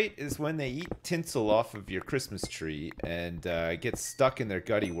really great is when they eat tinsel off of your Christmas tree and get stuck in their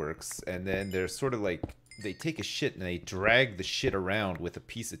gutty works, and then they're sort of like they take a shit and they drag the shit around with a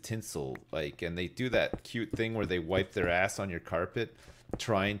piece of tinsel, like, and they do that cute thing where they wipe their ass on your carpet,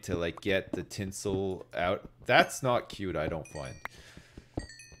 trying to like get the tinsel out. That's not cute, I don't find.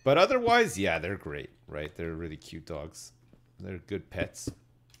 But otherwise, yeah, they're great, right? They're really cute dogs. They're good pets.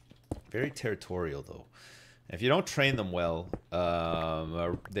 Very territorial, though. If you don't train them well,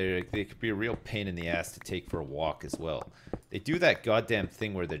 they could be a real pain in the ass to take for a walk as well. They do that goddamn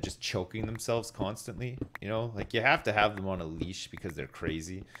thing where they're just choking themselves constantly. You know, like you have to have them on a leash because they're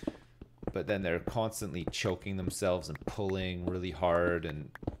crazy. But then they're constantly choking themselves and pulling really hard.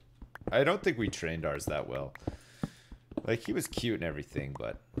 And I don't think we trained ours that well. Like, he was cute and everything,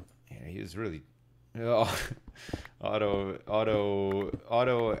 but you know, he was really... Oh, auto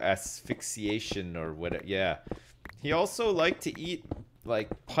asphyxiation or whatever. Yeah, he also liked to eat like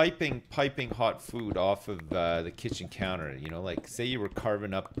piping hot food off of the kitchen counter. You know, like say you were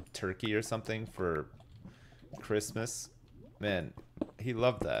carving up turkey or something for Christmas. Man, he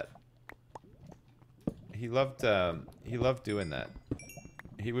loved that. He loved doing that.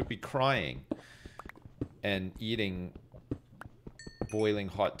 He would be crying and eating boiling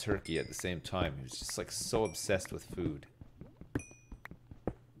hot turkey at the same time. He was just like so obsessed with food.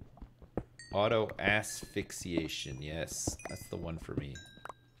 Auto asphyxiation. Yes, that's the one for me.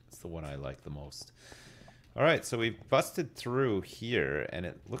 That's the one I like the most. Alright, so we've busted through here, and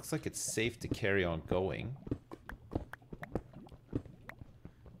it looks like it's safe to carry on going.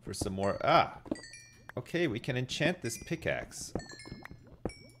 For some more... Ah! Okay, we can enchant this pickaxe.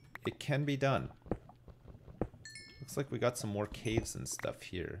 It can be done. Looks like we got some more caves and stuff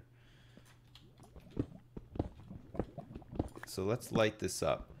here. So let's light this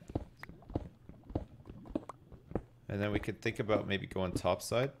up. And then we could think about maybe going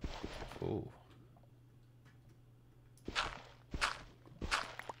topside. Ooh.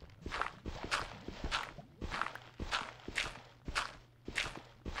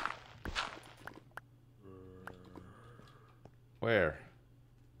 Where?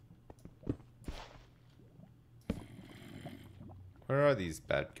 Where are these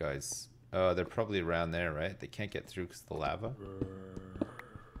bad guys? Oh, they're probably around there, right? They can't get through because of the lava.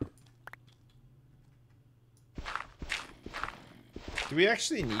 Do we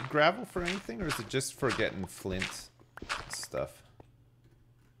actually need gravel for anything, or is it just for getting flint stuff?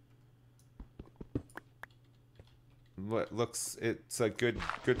 What looks... It's a good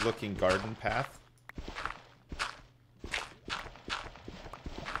looking garden path.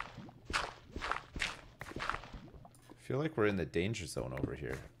 I feel like we're in the danger zone over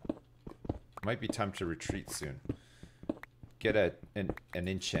here. Might be time to retreat soon. Get an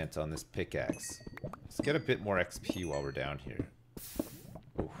enchant on this pickaxe. Let's get a bit more XP while we're down here.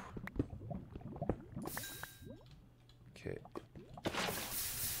 Oof. Okay.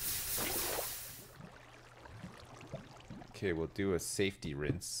 Okay, we'll do a safety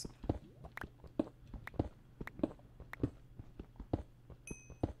rinse.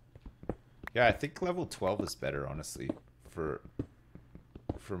 Yeah, I think level 12 is better, honestly, for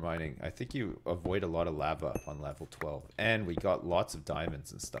mining. I think you avoid a lot of lava up on level 12. And we got lots of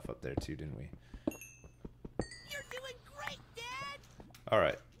diamonds and stuff up there too, didn't we? You're doing great, Dad!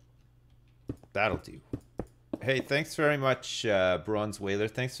 Alright. That'll do. Hey, thanks very much, Bronze Whaler.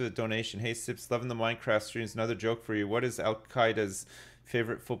 Thanks for the donation. Hey, Sips, loving the Minecraft streams. Another joke for you. What is Al-Qaeda's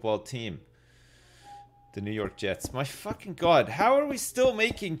favorite football team? The New York Jets. My fucking god, how are we still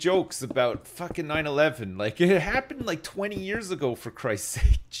making jokes about fucking 9/11? Like, it happened like 20 years ago, for Christ's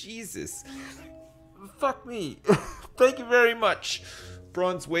sake. Jesus. Fuck me. Thank you very much,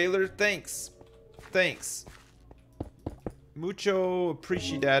 Bronze Whaler. Thanks. Thanks. Mucho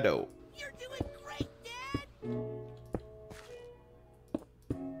apreciado. You're doing great, Dad!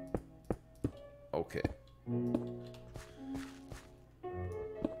 Okay.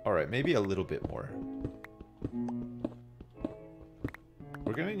 Alright, maybe a little bit more.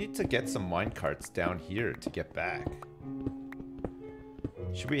 We're gonna need to get some minecarts down here to get back.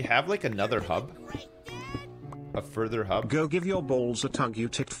 Should we have like another hub? A further hub? Go give your balls a tug, you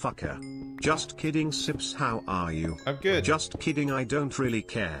tit fucker. Just kidding, Sips, how are you? I'm good. Just kidding, I don't really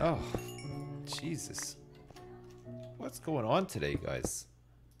care. Oh, Jesus. What's going on today, guys?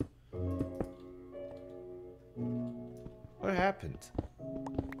 What happened?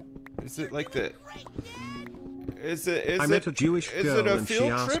 Is it like the... I met a Jewish girl and she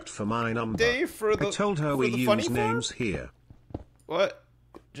asked trip for my number. day for the, I told her we use names here. What?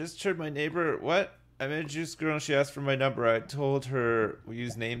 Just heard my neighbor. What? I met a Jewish girl and she asked for my number. I told her we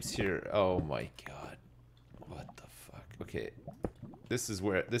use names here. Oh my god. What the fuck? Okay. This is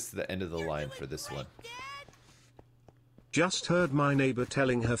the end of the line for this one. Just heard my neighbor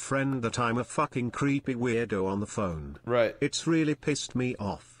telling her friend that I'm a fucking creepy weirdo on the phone. Right. It's really pissed me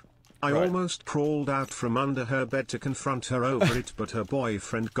off. I almost crawled out from under her bed to confront her over it, but her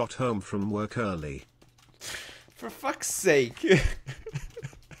boyfriend got home from work early. For fuck's sake.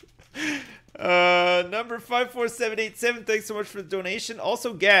 Number 54787, thanks so much for the donation.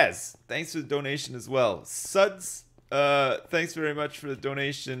 Also, Gaz, thanks for the donation as well. Suds, thanks very much for the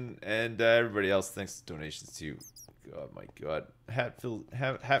donation. And everybody else, thanks for the donations too. Oh my god. Hat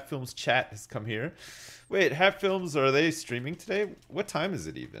Films chat has come here. Wait, Hat Films, are they streaming today? What time is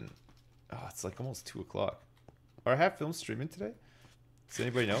it even? Oh, it's like almost 2 o'clock. Are Hat Films streaming today? Does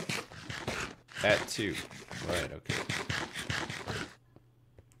anybody know? At 2. Right, okay.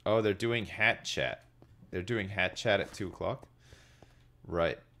 Oh, they're doing hat chat. They're doing hat chat at 2 o'clock?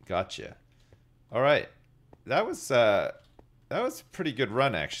 Right, gotcha. Alright. That was a pretty good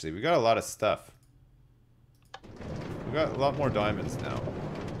run, actually. We got a lot of stuff. We got a lot more diamonds now.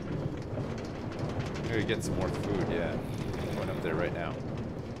 Maybe get some more food, yeah. Going up there right now.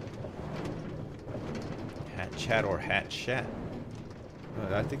 Hat chat or hat chat?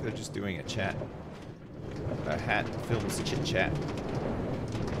 I think they're just doing a chat. A hat films chit chat.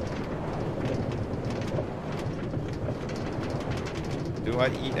 Do I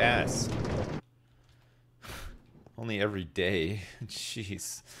eat ass? Only every day.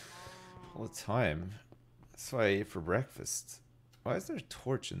 Jeez. All the time. That's what I ate for breakfast. Why is there a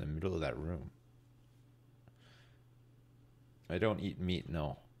torch in the middle of that room? I don't eat meat,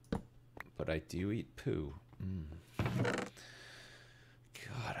 no. But I do eat poo.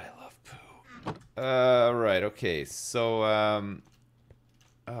 God, I love poo. Right, okay. So,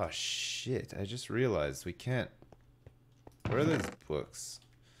 oh, shit. I just realized we can't... Where are those books?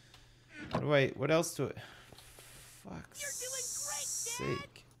 What else do I... Fuck's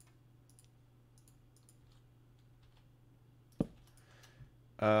sake.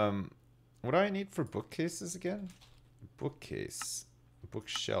 What do I need for bookcases again? Bookcase.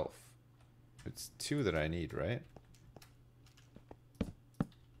 Bookshelf. It's 2 that I need, right?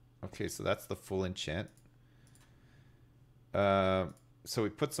 Okay, so that's the full enchant. So we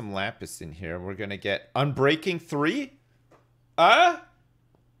put some lapis in here. We're gonna get Unbreaking 3?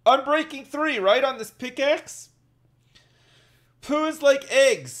 Unbreaking 3, right, on this pickaxe? Poo is like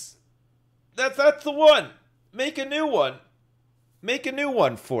eggs. That's the one. Make a new one. Make a new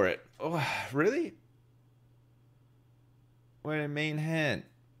one for it. Oh, really? Wait, a main hand.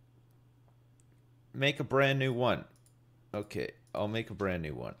 Make a brand new one. Okay, I'll make a brand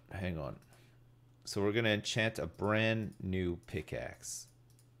new one. Hang on. So we're going to enchant a brand new pickaxe.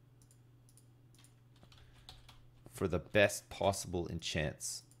 For the best possible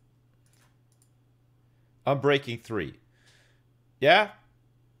enchants. Unbreaking 3. Yeah?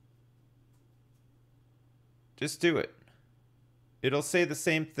 Just do it. It'll say the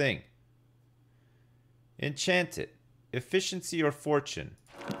same thing. Enchant it. Efficiency or fortune.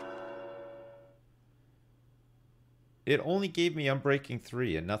 It only gave me Unbreaking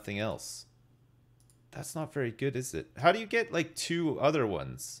 3 and nothing else. That's not very good, is it? How do you get like 2 other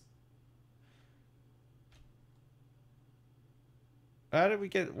ones? Why are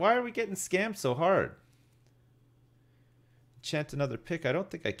we getting scammed so hard? Enchant another pick. I don't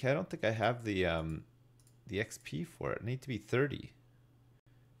think I can. I don't think I have the XP for it. I need to be 30.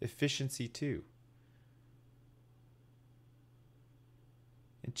 Efficiency 2.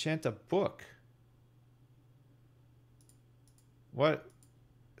 Enchant a book. What?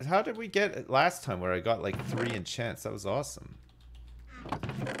 How did we get it last time where I got like 3 enchants? That was awesome.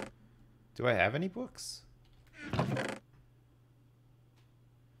 Do I have any books?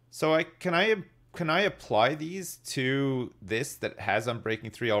 So can I apply these to this that has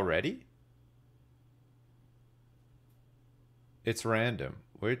Unbreaking 3 already? It's random.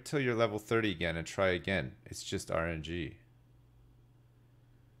 Wait till you're level 30 again and try again. It's just RNG.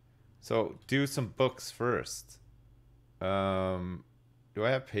 So do some books first. Do I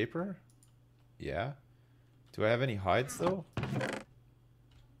have paper? Yeah. Do I have any hides though?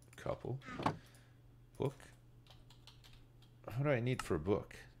 Couple. Book. What do I need for a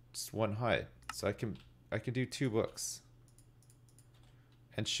book? Just 1 hide. So I can do 2 books.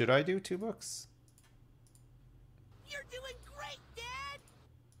 And should I do 2 books? You're doing great, Dad!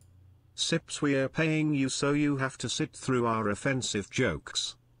 Sips, we're paying you so you have to sit through our offensive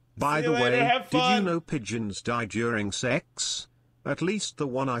jokes. By See the you later, way, have did you fun. know pigeons die during sex? At least the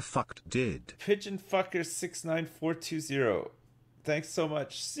one I fucked did. Pigeon fucker 69420. Thanks so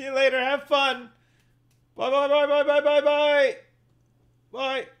much. See you later. Have fun. Bye bye bye bye bye bye bye.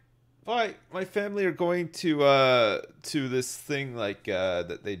 Bye. Bye. My family are going to this thing like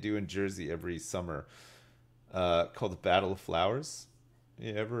that they do in Jersey every summer. Called the Battle of Flowers.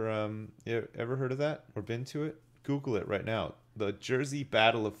 You ever heard of that or been to it? Google it right now. The Jersey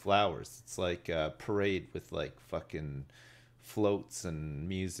Battle of Flowers. It's like a parade with like fucking floats and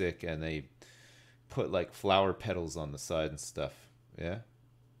music, and they put like flower petals on the side and stuff. Yeah,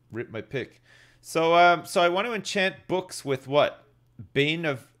 rip my pick. So so I want to enchant books with what? Bane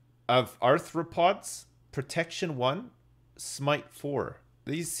of Arthropods, Protection 1, Smite 4.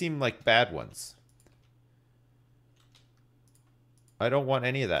 These seem like bad ones. I don't want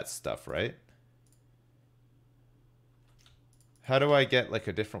any of that stuff, right? How do I get like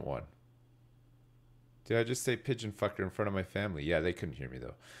a different one? Did I just say pigeon fucker in front of my family? Yeah, they couldn't hear me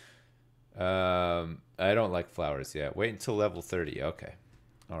though. I don't like flowers. Yeah, wait until level 30. Okay.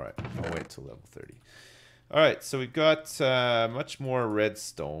 All right. I'll wait until level 30. All right. So we got much more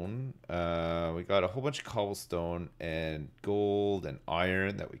redstone. We got a whole bunch of cobblestone and gold and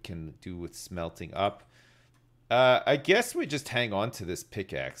iron that we can do with smelting up. I guess we just hang on to this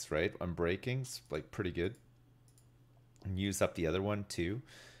pickaxe, right? Unbreaking's like pretty good. And use up the other one too.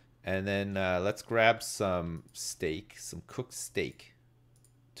 And then let's grab some steak, some cooked steak.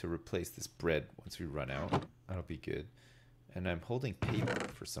 to replace this bread once we run out. That'll be good. And I'm holding paper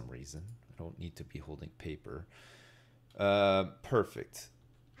for some reason. I don't need to be holding paper. Perfect.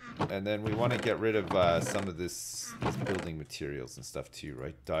 And then we want to get rid of some of these building materials and stuff too,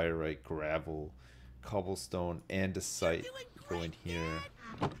 right? Diorite, gravel, cobblestone, andesite go in here.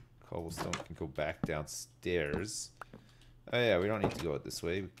 Cobblestone can go back downstairs. Oh yeah, we don't need to go out this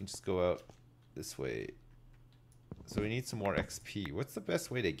way. We can just go out this way. So we need some more XP. What's the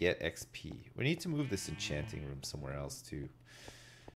best way to get XP? We need to move this enchanting room somewhere else too.